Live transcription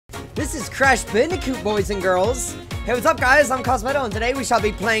This is Crash Bandicoot, boys and girls. Hey, what's up, guys? I'm Cosmitto, and today we shall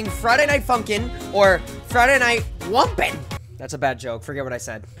be playing Friday Night Funkin', or Friday Night Wumpin'. That's a bad joke. Forget what I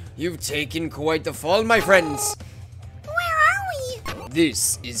said. You've taken quite the fall, my friends. Where are we?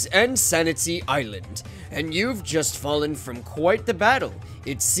 This is Insanity Island, and you've just fallen from quite the battle,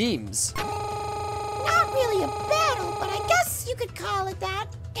 it seems. Not really a battle, but I guess you could call it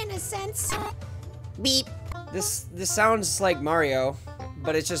that, in a sense. Beep. This sounds like Mario,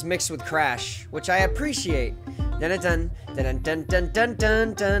 but it's just mixed with Crash, which I appreciate. Dun dun dun dun dun dun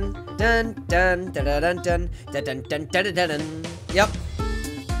dun dun dun dun dun dun dun dun dun dun dun. Yep.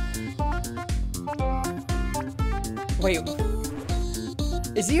 Wait.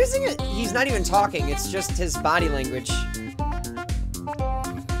 Is he using it? He's not even talking, it's just his body language.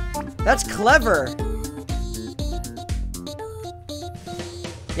 That's clever.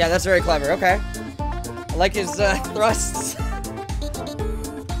 Yeah, that's very clever. Okay. I like his thrusts.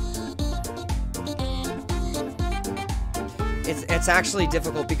 It's actually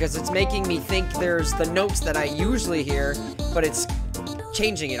difficult because it's making me think there's the notes that I usually hear, but it's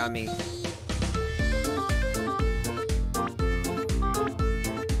changing it on me.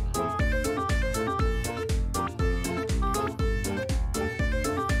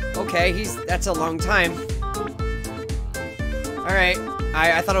 Okay, that's a long time. Alright,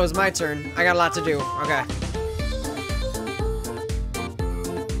 I thought it was my turn. I got a lot to do. Okay.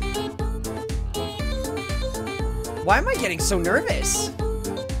 Why am I getting so nervous?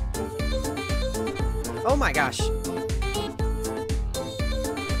 Oh my gosh.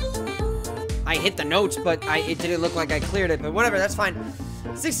 I hit the notes, but it didn't look like I cleared it, but whatever, that's fine.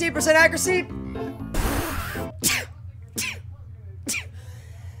 68% accuracy.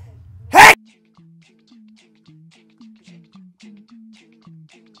 Hey!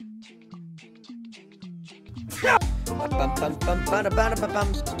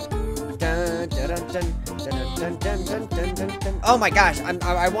 Oh my gosh,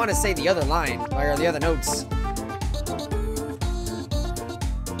 I want to say the other line, or the other notes.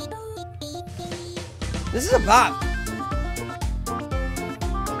 This is a bop.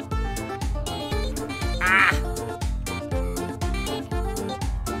 Ah!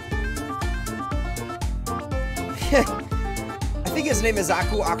 I think his name is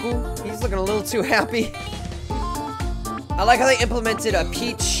Aku. He's looking a little too happy. I like how they implemented a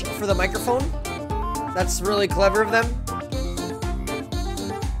Peach for the microphone. That's really clever of them.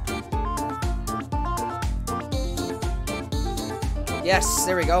 Yes,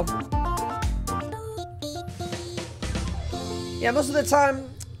 there we go. Yeah, most of the time,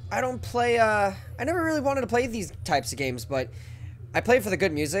 I don't play, I never really wanted to play these types of games, but I play for the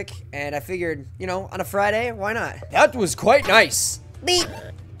good music, and I figured, you know, on a Friday, why not? That was quite nice. Beep.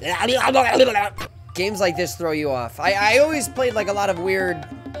 Games like this throw you off. I always played like a lot of weird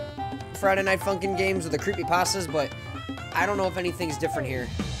Friday Night Funkin' games with the creepypastas, but I don't know if anything's different here.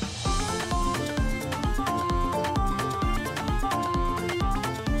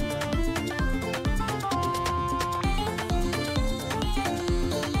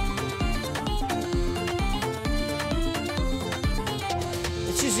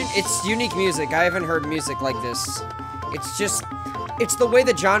 It's unique music. I haven't heard music like this. It's the way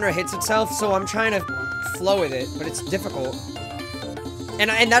the genre hits itself, so I'm trying to flow with it, but it's difficult.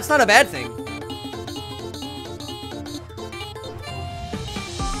 And that's not a bad thing.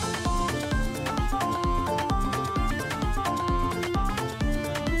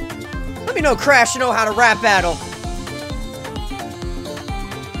 Let me know, Crash, you know how to rap battle.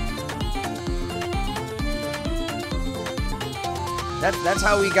 That's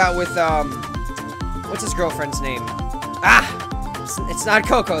how we got with, what's his girlfriend's name? Ah! It's not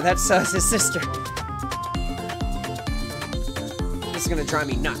Coco, that's his sister. This is gonna drive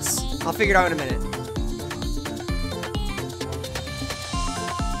me nuts. I'll figure it out in a minute.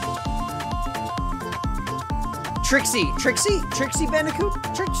 Trixie Bandicoot?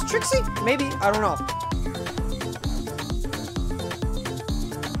 Trixie? Maybe, I don't know.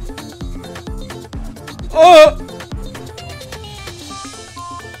 Oh!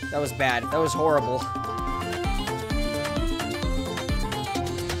 That was bad. That was horrible.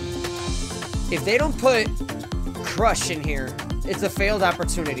 If they don't put Crush in here, it's a failed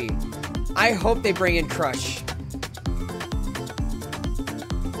opportunity. I hope they bring in Crush.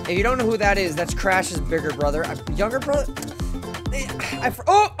 If you don't know who that is, that's Crash's bigger brother. Younger brother?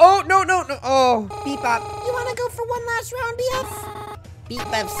 Oh, no. Oh, beep bop. You wanna go for one last round, BF? Beep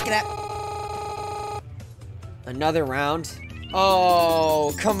bop scrap. Another round?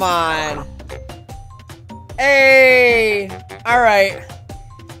 Oh, come on. Hey! Alright.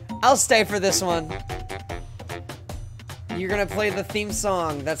 I'll stay for this one. You're gonna play the theme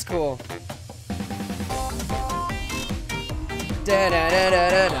song. That's cool. Da da da da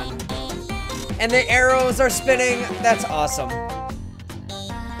da da. And the arrows are spinning. That's awesome.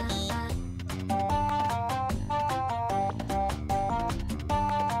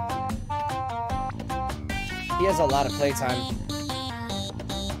 He has a lot of playtime.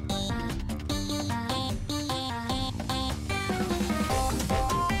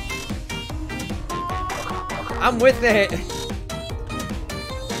 I'm with it.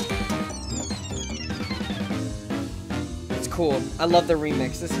 It's cool. I love the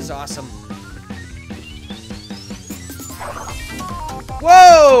remix. This is awesome.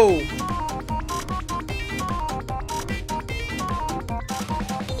 Whoa!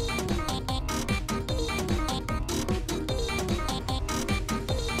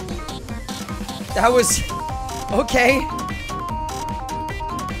 That was okay.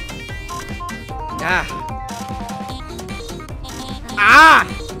 Ah. Ah!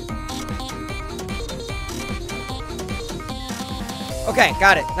 Okay,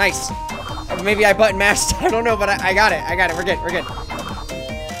 got it. Nice. Or maybe I button mashed. I don't know, but I got it. I got it. We're good. We're good.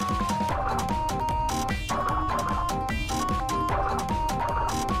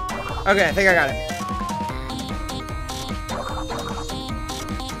 Okay, I think I got it.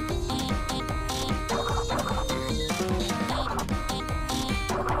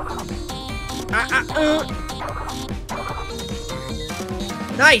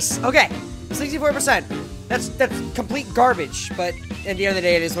 Nice. Okay. 64%. That's complete garbage, but at the end of the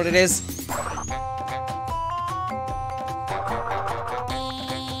day, it is what it is.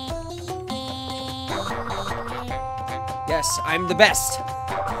 Yes, I'm the best.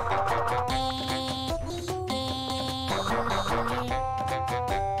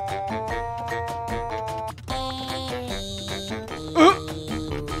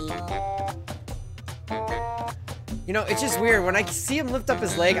 You know, it's just weird. When I see him lift up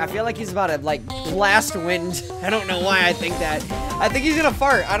his leg, I feel like he's about to, like, blast wind. I don't know why I think that. I think he's gonna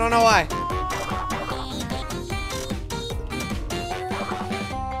fart. I don't know why.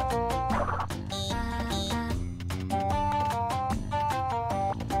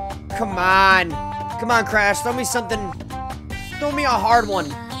 Come on. Come on, Crash. Throw me something. Throw me a hard one.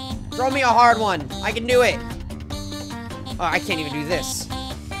 Throw me a hard one. I can do it. Oh, I can't even do this.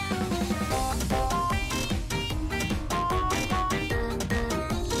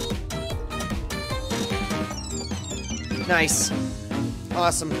 Nice.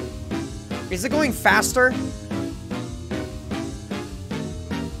 Awesome. Is it going faster?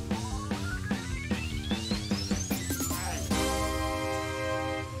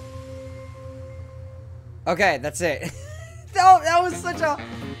 Okay, that's it. that was such a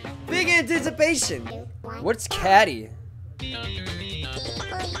big anticipation. What's Caddy?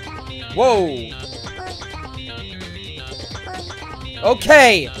 Whoa.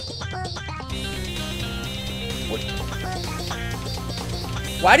 Okay.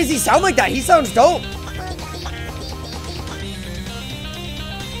 Why does he sound like that? He sounds dope.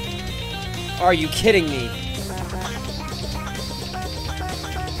 Are you kidding me?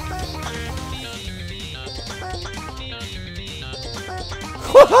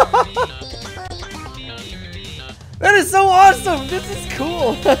 That is so awesome. This is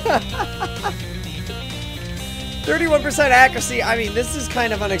cool. 31% accuracy. I mean, this is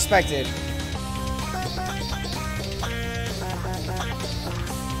kind of unexpected.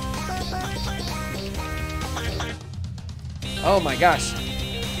 Oh my gosh.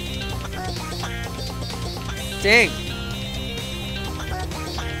 Dang.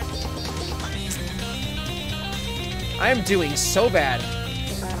 I am doing so bad.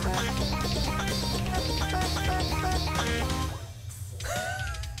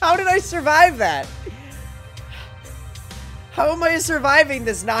 How did I survive that? How am I surviving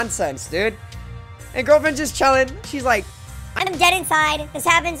this nonsense, dude? And girlfriend just chilling. She's like, I'm dead inside. This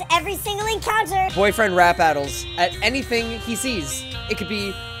happens every single encounter. boyfriend rap battles at anything he sees. It could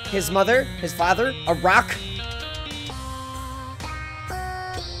be his mother, his father, a rock.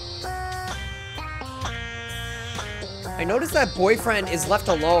 I noticed that boyfriend is left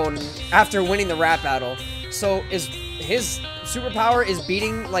alone after winning the rap battle. So is his superpower is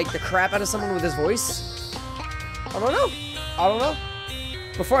beating like the crap out of someone with his voice? I don't know. I don't know.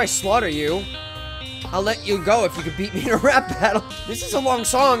 Before I slaughter you, I'll let you go if you could beat me in a rap battle. This is a long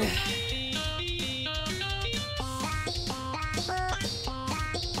song.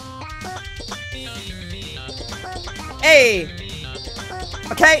 Hey!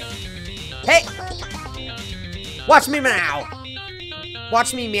 Okay! Hey! Watch me meow!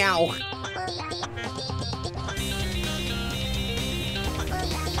 Watch me meow.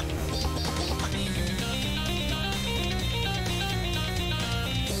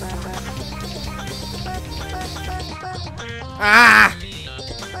 Ah!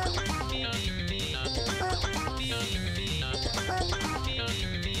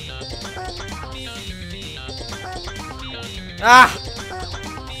 Ah!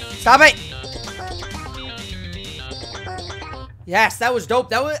 Stop it! Yes, that was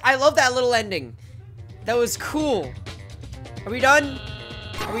dope. I love that little ending. That was cool. Are we done?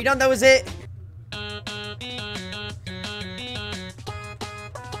 Are we done? That was it.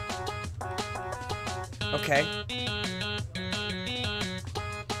 Okay.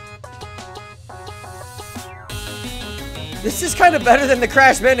 This is kind of better than the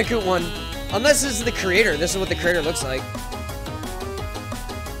Crash Bandicoot one. Unless this is the creator. This is what the creator looks like.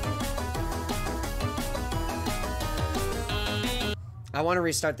 I want to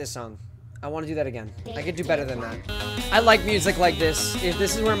restart this song. I want to do that again. I could do better than that. I like music like this. If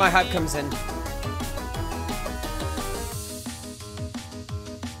this is where my hype comes in.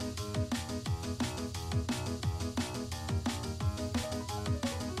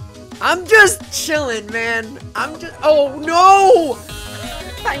 I'm just chilling, man. I'm just... Oh, no!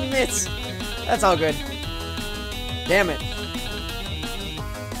 I missed. That's all good. Damn it.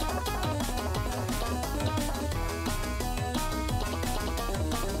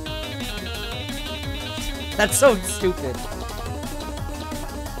 That's so stupid.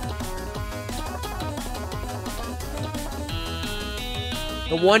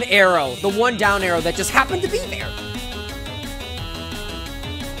 The one arrow, the one down arrow that just happened to be there.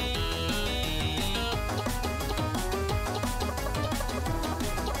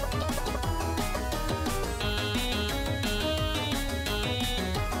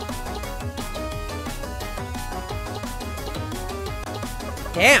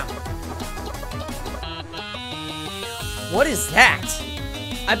 Damn. What is that?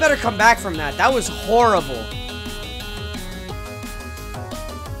 I better come back from that. That was horrible.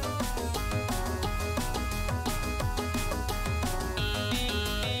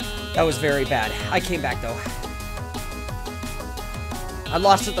 That was very bad. I came back though. I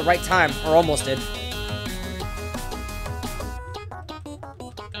lost at the right time, or almost did.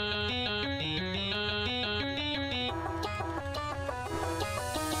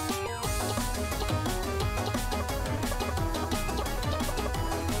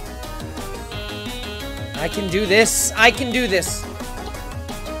 I can do this. I can do this.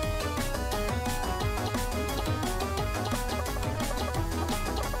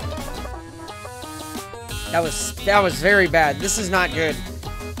 That was very bad. This is not good.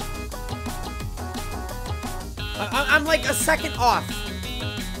 I'm like a second off.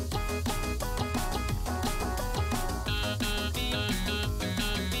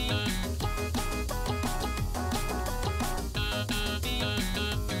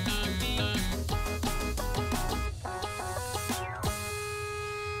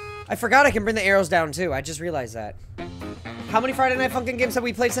 I forgot I can bring the arrows down too. I just realized that. How many Friday Night Funkin' games have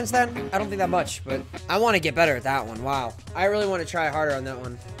we played since then? I don't think that much, but I want to get better at that one. Wow. I really want to try harder on that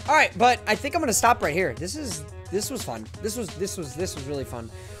one. All right, but I think I'm going to stop right here. This was fun. This was really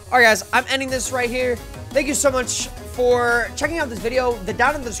fun. All right, guys, I'm ending this right here. Thank you so much for checking out this video.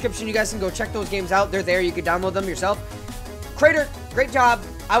 Down in the description, you guys can go check those games out. They're there. You can download them yourself. Creator, great job.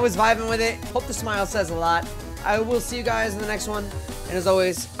 I was vibing with it. Hope the smile says a lot. I will see you guys in the next one. And as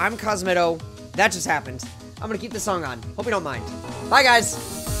always, I'm Cosmitto. That just happened. I'm gonna keep the song on. Hope you don't mind. Bye,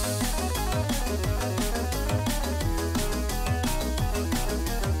 guys.